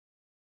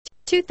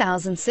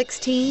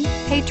2016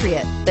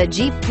 Patriot. The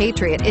Jeep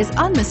Patriot is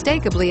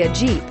unmistakably a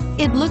Jeep.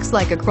 It looks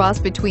like a cross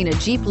between a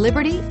Jeep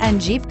Liberty and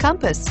Jeep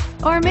Compass,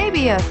 or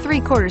maybe a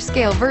 3/4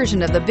 scale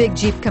version of the big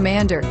Jeep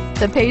Commander.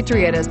 The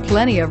Patriot has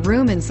plenty of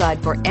room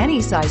inside for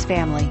any size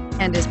family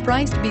and is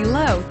priced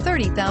below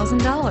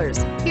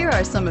 $30,000. Here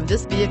are some of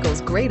this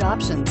vehicle's great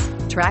options: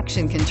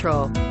 traction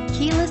control,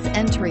 keyless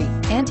entry,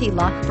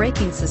 anti-lock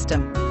braking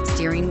system,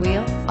 steering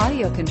wheel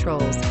audio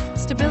controls,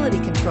 stability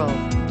control,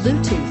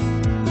 Bluetooth,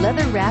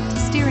 leather-wrapped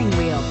steering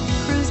wheel,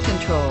 cruise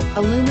control,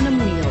 aluminum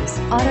wheels,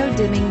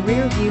 auto-dimming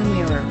rear view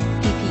mirror,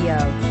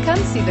 PPO. Come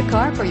see the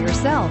car for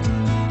yourself.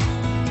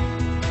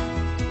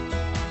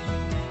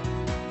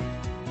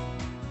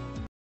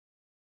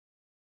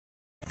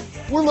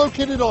 We're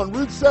located on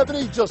Route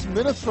 70, just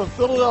minutes from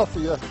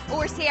Philadelphia.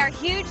 Or see our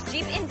huge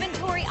Jeep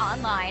inventory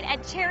online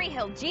at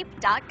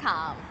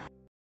cherryhilljeep.com.